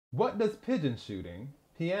What does pigeon shooting,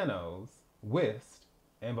 pianos, whist,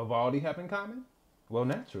 and Vivaldi have in common? Well,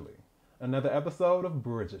 naturally, another episode of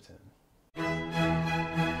Bridgerton.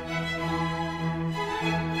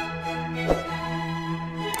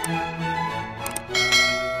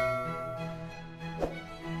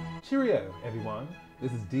 Cheerio, everyone.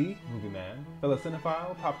 This is D, Movieman, fellow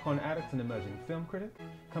cinephile, popcorn addict, and emerging film critic,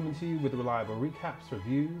 coming to you with reliable recaps,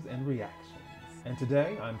 reviews, and reactions. And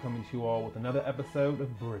today, I'm coming to you all with another episode of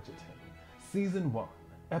Bridgerton, Season 1,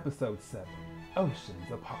 Episode 7,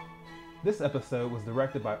 Oceans Apart. This episode was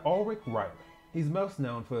directed by Alrick. He's most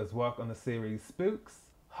known for his work on the series Spooks,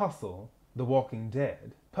 Hustle, The Walking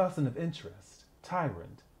Dead, Person of Interest,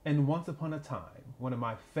 Tyrant, and Once Upon a Time, one of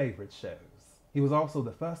my favorite shows. He was also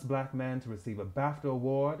the first black man to receive a BAFTA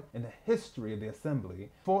award in the history of the Assembly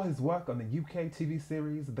for his work on the UK TV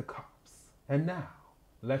series The Cops. And now,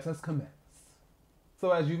 let us commence. So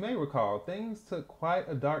as you may recall, things took quite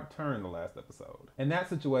a dark turn the last episode. And that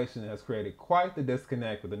situation has created quite the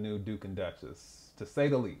disconnect with the new Duke and Duchess, to say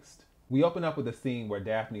the least. We open up with a scene where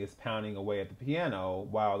Daphne is pounding away at the piano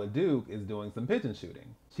while the Duke is doing some pigeon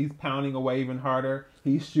shooting. She's pounding away even harder,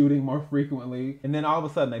 he's shooting more frequently, and then all of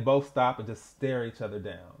a sudden they both stop and just stare each other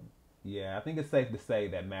down. Yeah, I think it's safe to say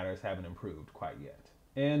that matters haven't improved quite yet.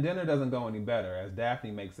 And dinner doesn't go any better as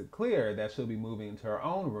Daphne makes it clear that she'll be moving into her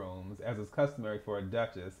own rooms as is customary for a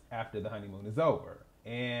duchess after the honeymoon is over.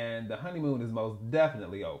 And the honeymoon is most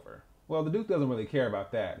definitely over. Well, the Duke doesn't really care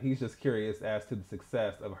about that. He's just curious as to the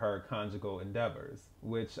success of her conjugal endeavors,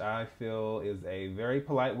 which I feel is a very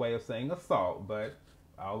polite way of saying assault, but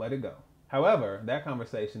I'll let it go. However, that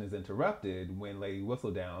conversation is interrupted when Lady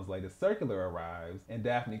Whistledown's latest circular arrives, and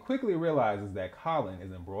Daphne quickly realizes that Coughlan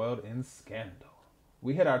is embroiled in scandal.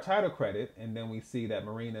 We hit our title credit, and then we see that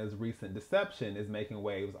Marina's recent deception is making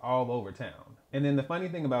waves all over town. And then the funny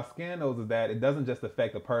thing about scandals is that it doesn't just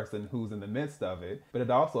affect the person who's in the midst of it, but it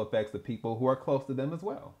also affects the people who are close to them as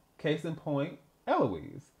well. Case in point,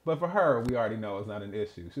 Eloise. But for her, we already know it's not an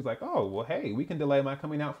issue. She's like, oh, well, hey, we can delay my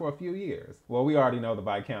coming out for a few years. Well, we already know the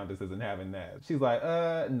Viscountess isn't having that. She's like,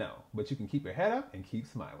 no, but you can keep your head up and keep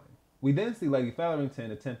smiling. We then see Lady Featherington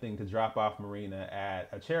attempting to drop off Marina at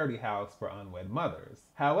a charity house for unwed mothers.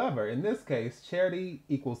 However, in this case, charity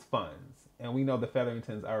equals funds, and we know the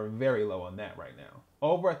Featheringtons are very low on that right now.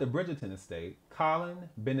 Over at the Bridgerton estate, Colin,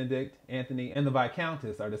 Benedict, Anthony, and the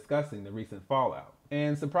Viscountess are discussing the recent fallout.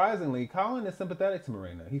 And surprisingly, Colin is sympathetic to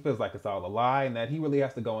Marina. He feels like it's all a lie and that he really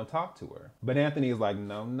has to go and talk to her. But Anthony is like,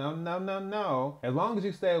 no, no, no, no, no. As long as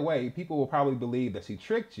you stay away, people will probably believe that she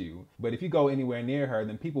tricked you. But if you go anywhere near her,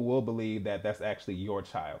 then people will believe that that's actually your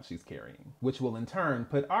child she's carrying, which will in turn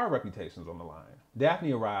put our reputations on the line.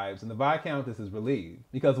 Daphne arrives and the Viscountess is relieved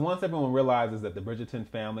because once everyone realizes that the Bridgerton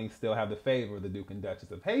family still have the favor of the Duke and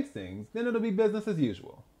Duchess of Hastings, then it'll be business as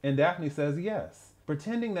usual. And Daphne says yes.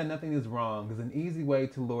 Pretending that nothing is wrong is an easy way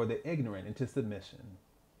to lure the ignorant into submission.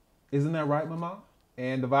 Isn't that right, Mama?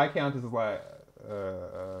 And the Viscountess is like,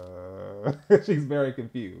 she's very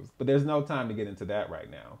confused. But there's no time to get into that right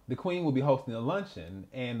now. The Queen will be hosting a luncheon,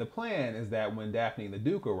 and the plan is that when Daphne and the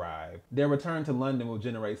Duke arrive, their return to London will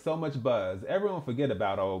generate so much buzz, everyone will forget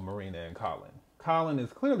about old Marina and Colin. Colin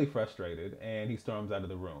is clearly frustrated, and he storms out of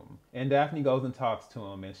the room. And Daphne goes and talks to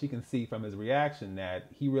him, and she can see from his reaction that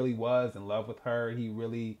he really was in love with her. He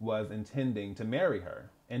really was intending to marry her.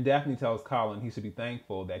 And Daphne tells Colin he should be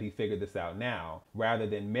thankful that he figured this out now, rather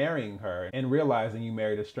than marrying her and realizing you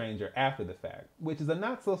married a stranger after the fact, which is a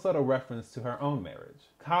not so subtle reference to her own marriage.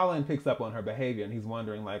 Colin picks up on her behavior, and he's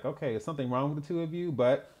wondering like, okay, is something wrong with the two of you?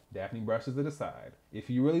 But Daphne brushes it aside. If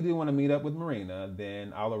you really do want to meet up with Marina,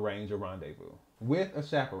 then I'll arrange a rendezvous with a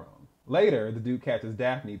chaperone. Later, the Duke catches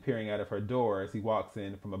Daphne peering out of her door as he walks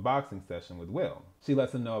in from a boxing session with Will. She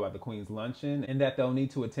lets him know about the Queen's luncheon and that they'll need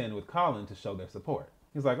to attend with Colin to show their support.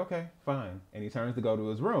 He's like, okay, fine. And he turns to go to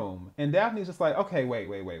his room. And Daphne's just like, okay, wait.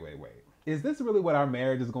 Is this really what our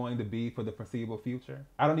marriage is going to be for the foreseeable future?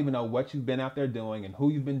 I don't even know what you've been out there doing and who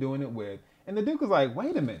you've been doing it with. And the Duke is like,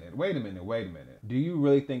 wait a minute. Do you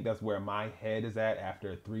really think that's where my head is at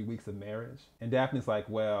after 3 weeks of marriage? And Daphne's like,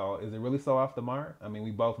 well, is it really so off the mark? I mean, we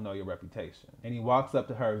both know your reputation. And he walks up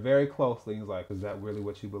to her very closely and he's like, is that really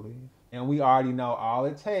what you believe? And we already know all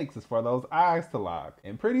it takes is for those eyes to lock.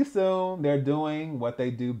 And pretty soon, they're doing what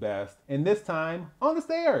they do best. And this time, on the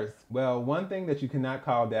stairs. Well, one thing that you cannot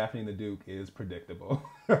call Daphne and the Duke is predictable.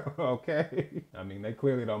 Okay? I mean, they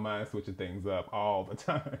clearly don't mind switching things up all the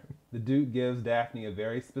time. The Duke gives Daphne a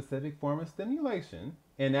very specific form of stimulation.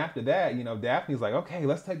 And after that, Daphne's like, okay,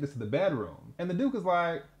 let's take this to the bedroom. And the Duke is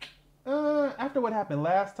like, after what happened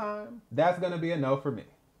last time, that's gonna be a no for me.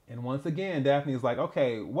 And once again, Daphne is like,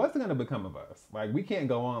 okay, what's going to become of us? Like, we can't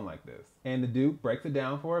go on like this. And the Duke breaks it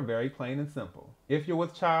down for her very plain and simple. If you're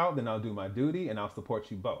with child, then I'll do my duty and I'll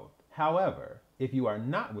support you both. However, if you are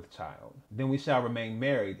not with child, then we shall remain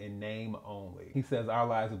married in name only. He says our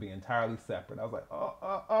lives will be entirely separate. I was like,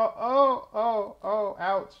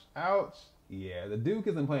 ouch, ouch. Yeah, the Duke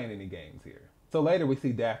isn't playing any games here. So later we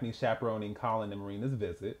see Daphne chaperoning Colin and Marina's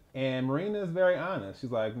visit, and Marina is very honest. She's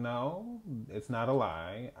like, no, it's not a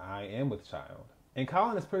lie. I am with child. And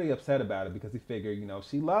Colin is pretty upset about it because he figured,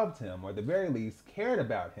 she loved him, or at the very least cared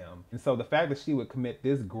about him. And so the fact that she would commit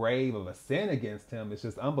this grave of a sin against him is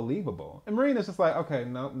just unbelievable. And Marina's just like, okay,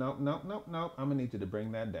 nope. I'm gonna need you to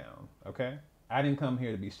bring that down, okay? I didn't come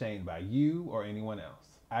here to be shamed by you or anyone else.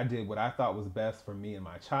 I did what I thought was best for me and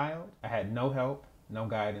my child. I had no help, no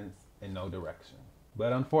guidance, and no direction.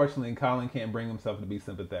 But unfortunately, Colin can't bring himself to be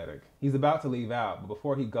sympathetic. He's about to leave out, but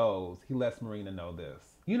before he goes, he lets Marina know this.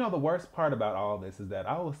 The worst part about all this is that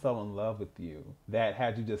I was so in love with you that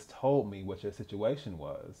had you just told me what your situation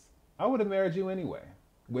was, I would have married you anyway.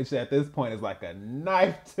 Which at this point is like a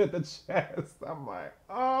knife to the chest. I'm like,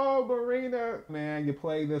 oh, Marina, man, you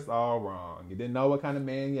played this all wrong. You didn't know what kind of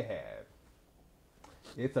man you had.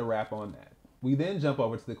 It's a wrap on that. We then jump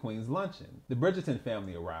over to the Queen's luncheon. The Bridgerton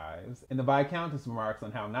family arrives, and the Viscountess remarks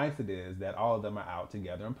on how nice it is that all of them are out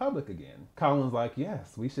together in public again. Colin's like,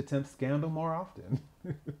 yes, we should tempt scandal more often.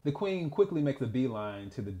 The Queen quickly makes a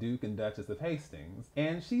beeline to the Duke and Duchess of Hastings,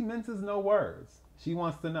 and she minces no words. She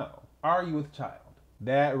wants to know, are you with child?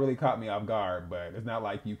 That really caught me off guard, but it's not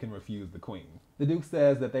like you can refuse the Queen. The Duke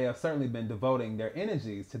says that they have certainly been devoting their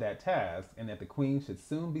energies to that task and that the Queen should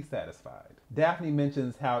soon be satisfied. Daphne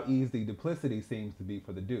mentions how easy duplicity seems to be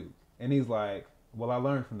for the Duke, and he's like, well, I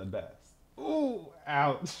learned from the best. Ooh,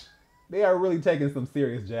 ouch. They are really taking some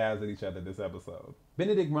serious jabs at each other this episode.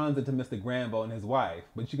 Benedict runs into Mr. Granville and his wife,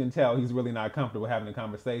 but you can tell he's really not comfortable having a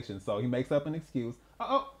conversation, so he makes up an excuse.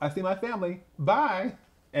 Oh, I see my family. Bye.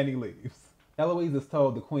 And he leaves. Eloise is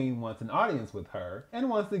told the Queen wants an audience with her, and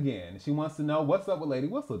once again, she wants to know what's up with Lady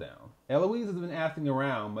Whistledown. Eloise has been asking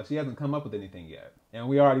around, but she hasn't come up with anything yet. And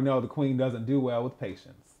we already know the Queen doesn't do well with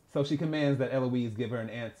patience. So she commands that Eloise give her an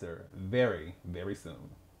answer very, very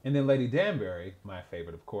soon. And then Lady Danbury, my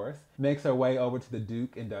favorite of course, makes her way over to the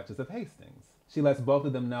Duke and Duchess of Hastings. She lets both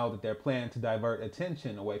of them know that their plan to divert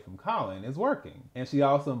attention away from Colin is working. And she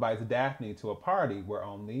also invites Daphne to a party where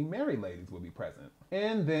only married ladies will be present.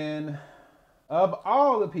 And then, of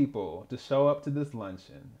all the people to show up to this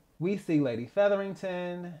luncheon, we see Lady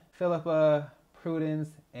Featherington, Philippa, Prudence,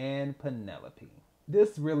 and Penelope.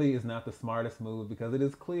 This really is not the smartest move because it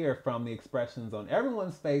is clear from the expressions on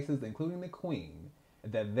everyone's faces, including the Queen,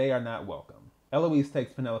 that they are not welcome. Eloise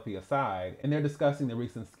takes Penelope aside, and they're discussing the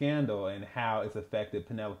recent scandal and how it's affected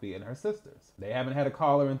Penelope and her sisters. They haven't had a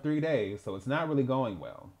caller in 3 days, so it's not really going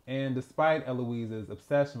well. And despite Eloise's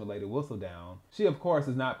obsession with Lady Whistledown, she of course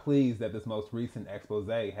is not pleased that this most recent expose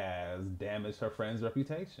has damaged her friend's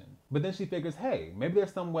reputation. But then she figures, hey, maybe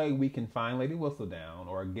there's some way we can find Lady Whistledown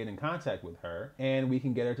or get in contact with her, and we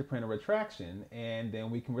can get her to print a retraction, and then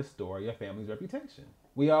we can restore your family's reputation.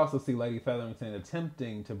 We also see Lady Featherington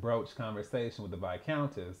attempting to broach conversation with the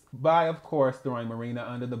Viscountess by, of course, throwing Marina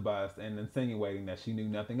under the bus and insinuating that she knew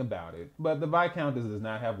nothing about it. But the Viscountess does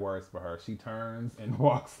not have words for her. She turns and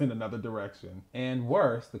walks in another direction. And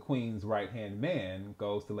worse, the Queen's right-hand man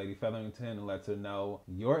goes to Lady Featherington and lets her know,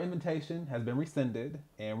 your invitation has been rescinded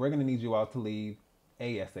and we're going to need you all to leave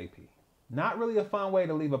ASAP. Not really a fun way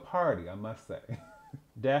to leave a party, I must say.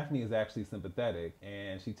 Daphne is actually sympathetic,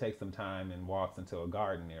 and she takes some time and walks into a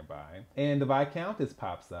garden nearby. And the Viscountess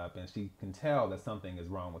pops up, and she can tell that something is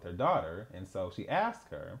wrong with her daughter, and so she asks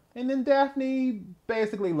her. And then Daphne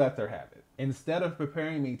basically lets her have it. Instead of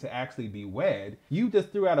preparing me to actually be wed, you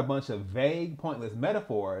just threw out a bunch of vague, pointless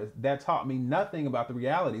metaphors that taught me nothing about the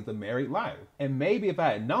realities of married life. And maybe if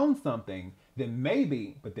I had known something, then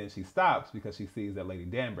maybe, but then she stops because she sees that Lady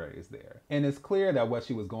Danbury is there. And it's clear that what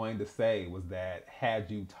she was going to say was that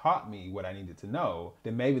had you taught me what I needed to know,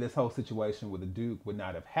 then maybe this whole situation with the Duke would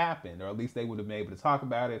not have happened, or at least they would have been able to talk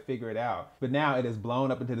about it, figure it out. But now it is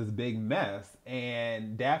blown up into this big mess,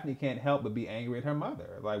 and Daphne can't help but be angry at her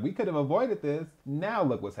mother. Like, we could have avoided this. Now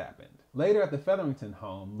look what's happened. Later at the Featherington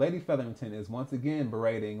home, Lady Featherington is once again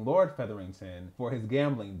berating Lord Featherington for his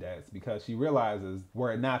gambling debts because she realizes,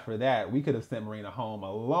 were it not for that, we could have sent Marina home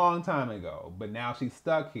a long time ago, but now she's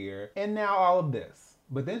stuck here, and now all of this.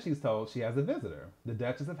 But then she's told she has a visitor, the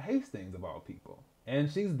Duchess of Hastings of all people.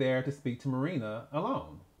 And she's there to speak to Marina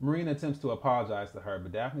alone. Marina attempts to apologize to her,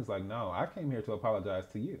 but Daphne's like, no, I came here to apologize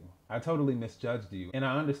to you. I totally misjudged you, and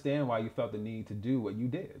I understand why you felt the need to do what you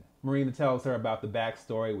did. Marina tells her about the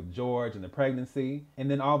backstory with George and the pregnancy, and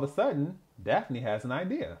then all of a sudden, Daphne has an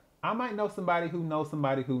idea. I might know somebody who knows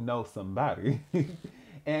somebody who knows somebody.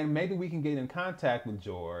 And maybe we can get in contact with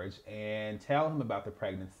George and tell him about the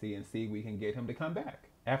pregnancy and see if we can get him to come back.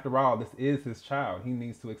 After all, this is his child. He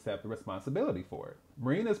needs to accept the responsibility for it.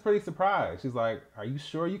 Marina's pretty surprised. She's like, are you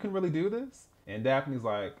sure you can really do this? And Daphne's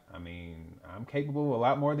like, I mean, I'm capable of a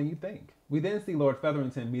lot more than you think. We then see Lord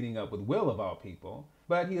Featherington meeting up with Will of all people,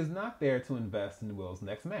 but he is not there to invest in Will's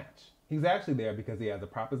next match. He's actually there because he has a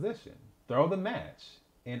proposition. Throw the match,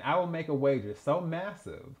 and I will make a wager so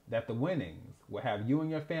massive that the winnings will have you and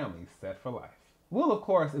your family set for life. Will, of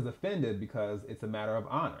course, is offended because it's a matter of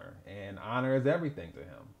honor, and honor is everything to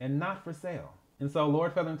him, and not for sale. And so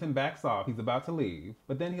Lord Featherington backs off. He's about to leave,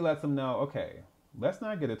 but then he lets him know, okay, let's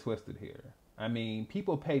not get it twisted here. I mean,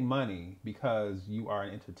 people pay money because you are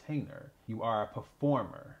an entertainer. You are a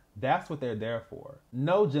performer. That's what they're there for.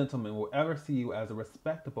 No gentleman will ever see you as a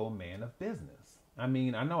respectable man of business. I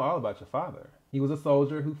mean, I know all about your father. He was a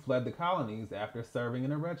soldier who fled the colonies after serving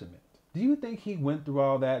in a regiment. Do you think he went through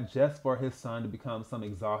all that just for his son to become some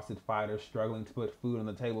exhausted fighter struggling to put food on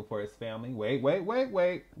the table for his family? Wait.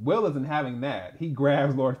 Will isn't having that. He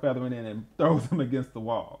grabs Lord Featherington and throws him against the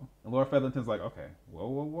wall. And Lord Featherington's like, okay,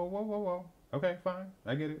 whoa. Okay, fine,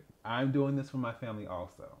 I get it. I'm doing this for my family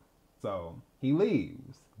also. So he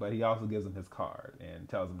leaves, but he also gives him his card and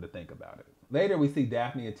tells him to think about it. Later, we see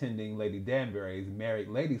Daphne attending Lady Danbury's married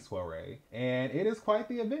lady soiree, and it is quite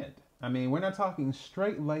the event. I mean, we're not talking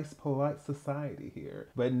straight-laced polite society here,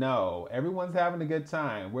 but no, everyone's having a good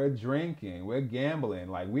time. We're drinking, we're gambling,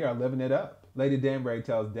 like we are living it up. Lady Danbury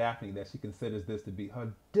tells Daphne that she considers this to be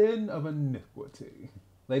her den of iniquity.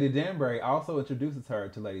 Lady Danbury also introduces her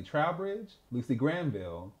to Lady Trowbridge, Lucy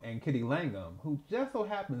Granville, and Kitty Langham, who just so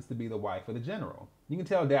happens to be the wife of the general. You can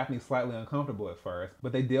tell Daphne's slightly uncomfortable at first,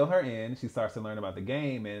 but they deal her in, she starts to learn about the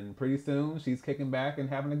game, and pretty soon she's kicking back and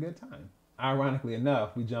having a good time. Ironically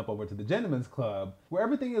enough, we jump over to the Gentlemen's Club, where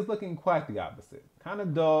everything is looking quite the opposite. Kind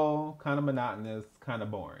of dull, kind of monotonous, kind of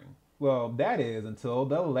boring. Well, that is until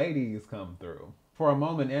the ladies come through. For a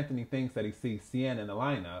moment, Anthony thinks that he sees Sienna in the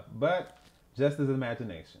lineup, but just his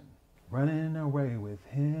imagination. Running away with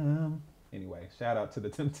him. Anyway, shout out to the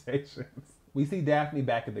Temptations. We see Daphne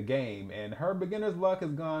back at the game, and her beginner's luck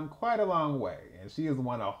has gone quite a long way, and she has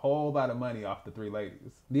won a whole lot of money off the three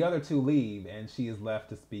ladies. The other two leave, and she is left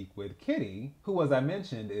to speak with Kitty, who, as I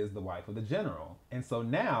mentioned, is the wife of the general. And so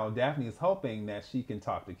now Daphne is hoping that she can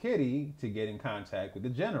talk to Kitty to get in contact with the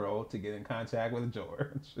general to get in contact with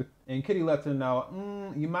George. And Kitty lets her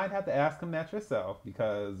know, you might have to ask him that yourself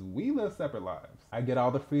because we live separate lives. I get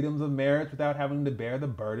all the freedoms of marriage without having to bear the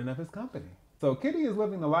burden of his company. So Kitty is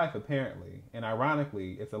living the life apparently, and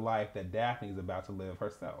ironically, it's a life that Daphne is about to live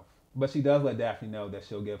herself. But she does let Daphne know that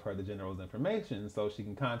she'll give her the general's information so she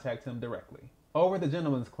can contact him directly. Over at the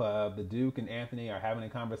Gentlemen's Club, the Duke and Anthony are having a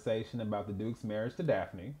conversation about the Duke's marriage to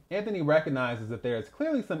Daphne. Anthony recognizes that there is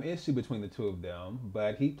clearly some issue between the two of them,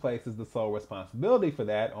 but he places the sole responsibility for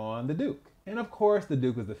that on the Duke. And of course, the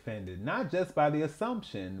Duke is offended, not just by the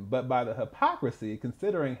assumption, but by the hypocrisy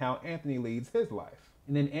considering how Anthony leads his life.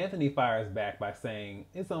 And then Anthony fires back by saying,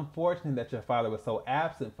 it's unfortunate that your father was so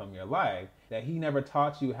absent from your life that he never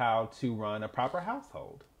taught you how to run a proper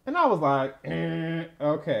household. And I was like,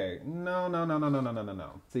 okay,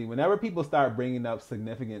 no. See, whenever people start bringing up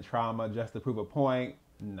significant trauma just to prove a point,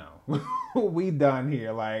 no. We done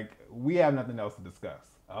here, like, we have nothing else to discuss.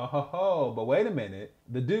 Oh, but wait a minute.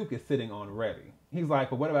 The Duke is sitting on ready. He's like,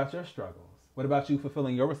 but what about your struggles? What about you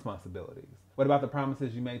fulfilling your responsibilities? What about the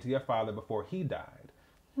promises you made to your father before he died?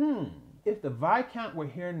 If the Viscount were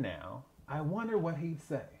here now, I wonder what he'd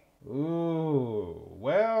say. Ooh,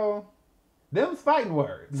 well, them's fighting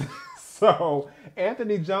words. So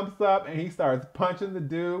Anthony jumps up and he starts punching the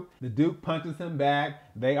Duke. The Duke punches him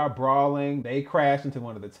back. They are brawling. They crash into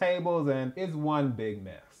one of the tables and it's one big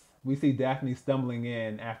mess. We see Daphne stumbling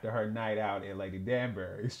in after her night out at Lady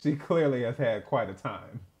Danbury. She clearly has had quite a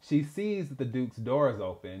time. She sees that the Duke's door is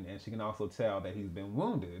open and she can also tell that he's been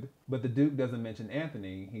wounded, but the Duke doesn't mention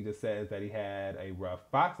Anthony. He just says that he had a rough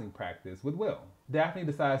boxing practice with Will. Daphne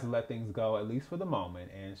decides to let things go, at least for the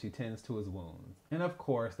moment, and she tends to his wounds. And of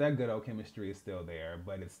course, that good old chemistry is still there,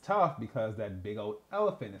 but it's tough because that big old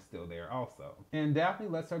elephant is still there also. And Daphne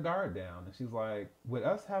lets her guard down, and she's like, would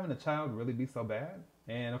us having a child really be so bad?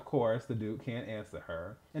 And of course, the Duke can't answer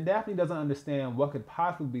her. And Daphne doesn't understand what could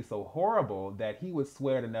possibly be so horrible that he would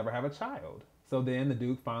swear to never have a child. So then the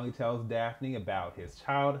Duke finally tells Daphne about his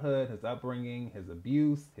childhood, his upbringing, his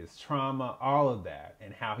abuse, his trauma, all of that,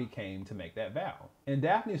 and how he came to make that vow. And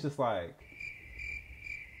Daphne's just like,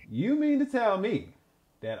 you mean to tell me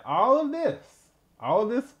that all of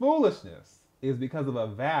this foolishness is because of a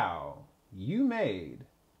vow you made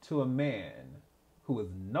to a man who is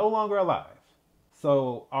no longer alive.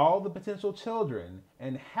 So all the potential children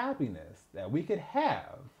and happiness that we could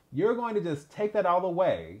have, you're going to just take that all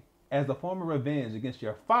away as a form of revenge against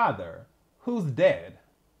your father, who's dead.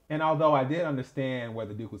 And although I did understand where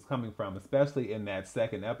the Duke was coming from, especially in that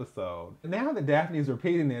second episode, now that Daphne's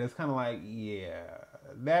repeating it, it's kind of like, yeah,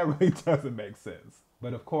 that really doesn't make sense.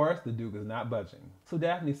 But of course, the Duke is not budging. So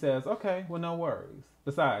Daphne says, okay, well, no worries.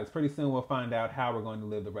 Besides, pretty soon we'll find out how we're going to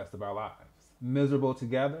live the rest of our lives. Miserable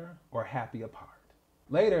together or happy apart.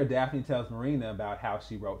 Later, Daphne tells Marina about how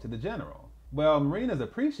she wrote to the general. Well, Marina's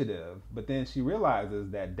appreciative, but then she realizes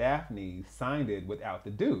that Daphne signed it without the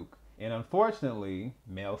Duke. And unfortunately,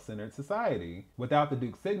 male-centered society, without the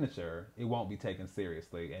Duke's signature, it won't be taken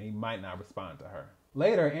seriously, and he might not respond to her.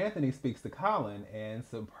 Later, Anthony speaks to Colin, and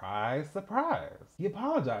surprise, surprise, he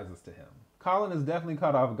apologizes to him. Colin is definitely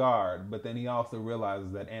caught off guard, but then he also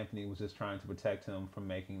realizes that Anthony was just trying to protect him from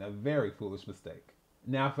making a very foolish mistake.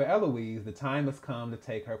 Now for Eloise, the time has come to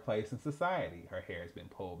take her place in society. Her hair has been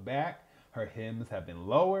pulled back, her hems have been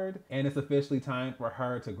lowered, and it's officially time for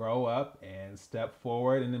her to grow up and step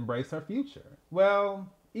forward and embrace her future. Well,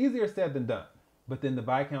 easier said than done. But then the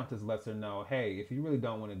Viscountess lets her know, hey, if you really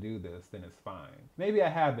don't want to do this, then it's fine. Maybe I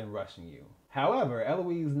have been rushing you. However,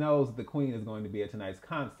 Eloise knows that the Queen is going to be at tonight's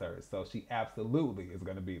concert, so she absolutely is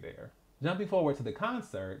going to be there. Jumping forward to the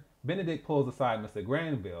concert, Benedict pulls aside Mr.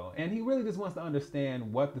 Granville, and he really just wants to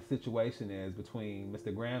understand what the situation is between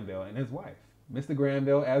Mr. Granville and his wife. Mr.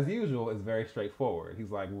 Granville, as usual, is very straightforward.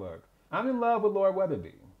 He's like, look, I'm in love with Lord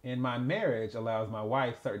Weatherby, and my marriage allows my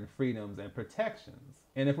wife certain freedoms and protections.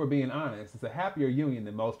 And if we're being honest, it's a happier union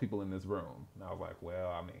than most people in this room. And I was like,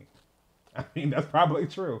 well, I mean, that's probably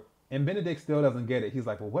true. And Benedict still doesn't get it. He's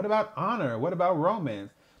like, well, what about honor? What about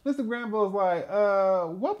romance? Mr. Granville's like,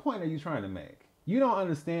 what point are you trying to make? You don't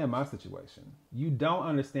understand my situation. You don't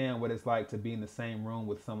understand what it's like to be in the same room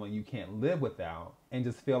with someone you can't live without and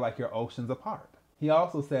just feel like you're oceans apart. He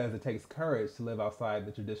also says it takes courage to live outside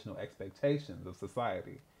the traditional expectations of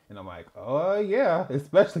society. And I'm like, oh yeah,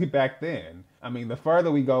 especially back then. I mean, the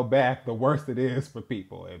further we go back, the worse it is for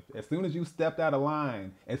people. As soon as you stepped out of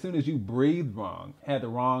line, as soon as you breathed wrong, had the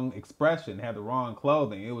wrong expression, had the wrong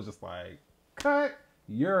clothing, it was just like, cut.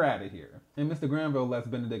 You're out of here. And Mr. Granville lets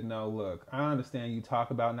Benedict know, look, I understand you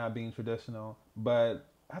talk about not being traditional, but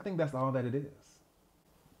I think that's all that it is.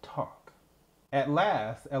 Talk. At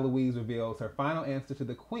last, Eloise reveals her final answer to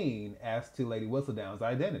the Queen as to Lady Whistledown's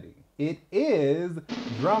identity. It is,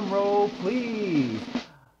 drumroll please,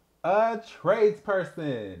 a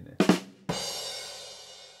tradesperson.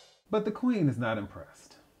 But the Queen is not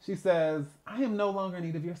impressed. She says, I am no longer in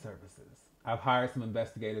need of your services. I've hired some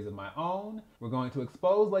investigators of my own. We're going to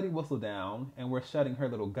expose Lady Whistledown, and we're shutting her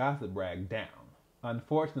little gossip rag down.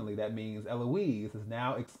 Unfortunately, that means Eloise is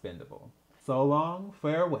now expendable. So long,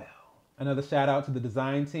 farewell. Another shout out to the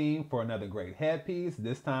design team for another great headpiece.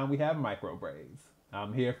 This time we have micro braids.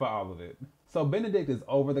 I'm here for all of it. So Benedict is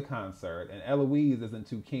over the concert, and Eloise isn't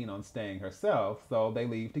too keen on staying herself, so they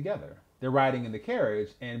leave together. They're riding in the carriage,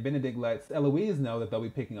 and Benedict lets Eloise know that they'll be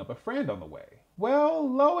picking up a friend on the way. Well,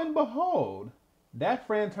 lo and behold, that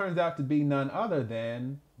friend turns out to be none other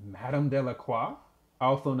than Madame Delacroix,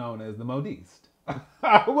 also known as the modiste.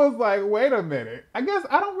 I was like, wait a minute. I guess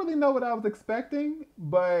I don't really know what I was expecting,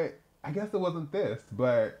 but I guess it wasn't this.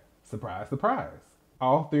 But surprise, surprise.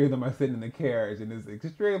 All three of them are sitting in the carriage, and it's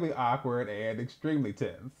extremely awkward and extremely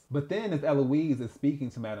tense. But then as Eloise is speaking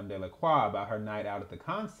to Madame Delacroix about her night out at the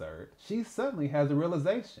concert, she suddenly has a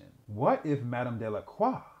realization. What if Madame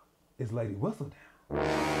Delacroix is Lady Whistledown?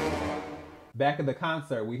 Back at the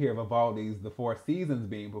concert, we hear Vivaldi's The Four Seasons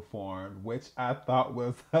being performed, which I thought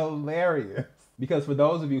was hilarious. Because for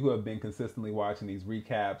those of you who have been consistently watching these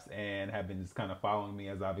recaps and have been just kind of following me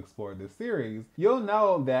as I've explored this series, you'll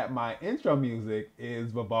know that my intro music is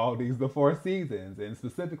Vivaldi's The Four Seasons, and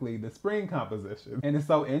specifically the spring composition. And it's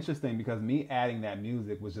so interesting because me adding that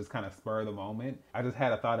music was just kind of spur of the moment. I just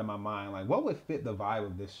had a thought in my mind, like, what would fit the vibe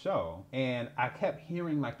of this show? And I kept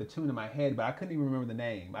hearing like the tune in my head, but I couldn't even remember the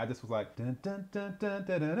name. I just was like, dun dun dun dun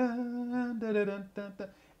dun dun dun dun dun dun dun.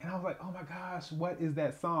 And I was like, oh my gosh, what is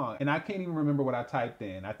that song? And I can't even remember what I typed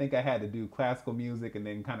in. I think I had to do classical music and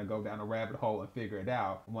then kind of go down a rabbit hole and figure it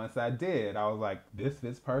out. Once I did, I was like, this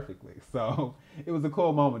fits perfectly. So it was a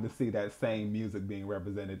cool moment to see that same music being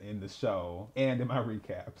represented in the show and in my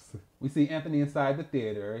recaps. We see Anthony inside the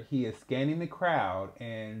theater. He is scanning the crowd,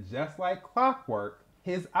 and just like clockwork,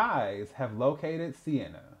 his eyes have located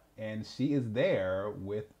Sienna, and she is there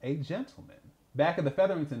with a gentleman. Back at the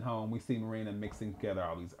Featherington home, we see Marina mixing together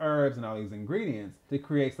all these herbs and all these ingredients to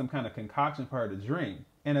create some kind of concoction for her to drink.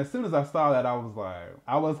 And as soon as I saw that, I was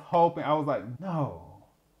like, no,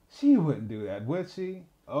 she wouldn't do that, would she?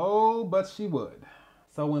 Oh, but she would.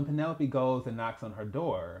 So when Penelope goes and knocks on her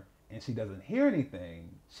door and she doesn't hear anything,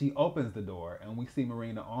 she opens the door and we see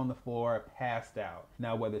Marina on the floor, passed out.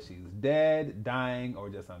 Now, whether she's dead, dying, or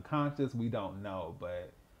just unconscious, we don't know,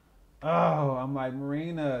 but oh, I'm like,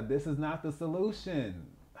 Marina, this is not the solution.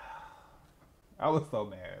 I was so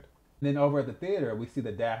mad. Then over at the theater, we see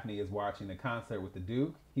that Daphne is watching the concert with the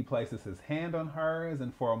Duke. He places his hand on hers,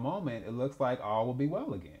 and for a moment, it looks like all will be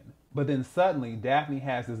well again. But then suddenly, Daphne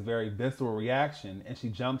has this very visceral reaction, and she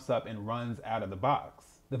jumps up and runs out of the box.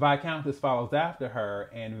 The Viscountess follows after her,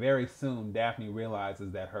 and very soon, Daphne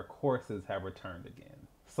realizes that her courses have returned again.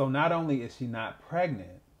 So not only is she not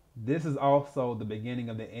pregnant, this is also the beginning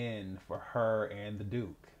of the end for her and the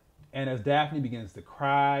Duke. And as Daphne begins to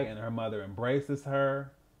cry and her mother embraces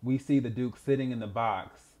her, we see the Duke sitting in the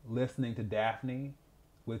box, listening to Daphne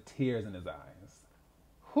with tears in his eyes.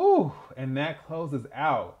 Whew, and that closes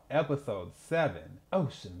out episode 7,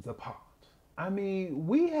 Oceans Apart. I mean,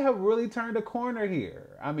 we have really turned a corner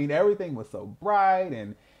here. I mean, everything was so bright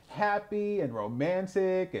and happy and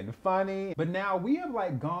romantic and funny, but now we have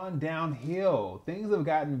like gone downhill. Things have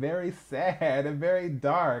gotten very sad and very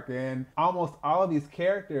dark, and almost all of these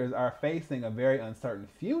characters are facing a very uncertain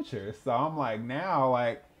future. So I'm like, now,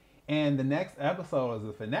 like, and the next episode is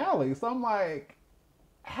the finale, so I'm like,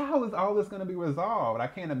 how is all this going to be resolved? I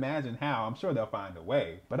can't imagine how. I'm sure they'll find a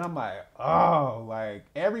way, but I'm like, oh, like,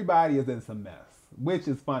 everybody is in some mess, which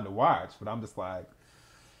is fun to watch, but I'm just like,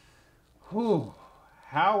 whew,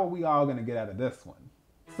 how are we all going to get out of this one?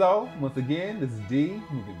 So, once again, this is D,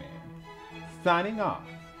 Movie Man, signing off,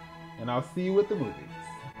 and I'll see you at the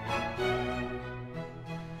movies.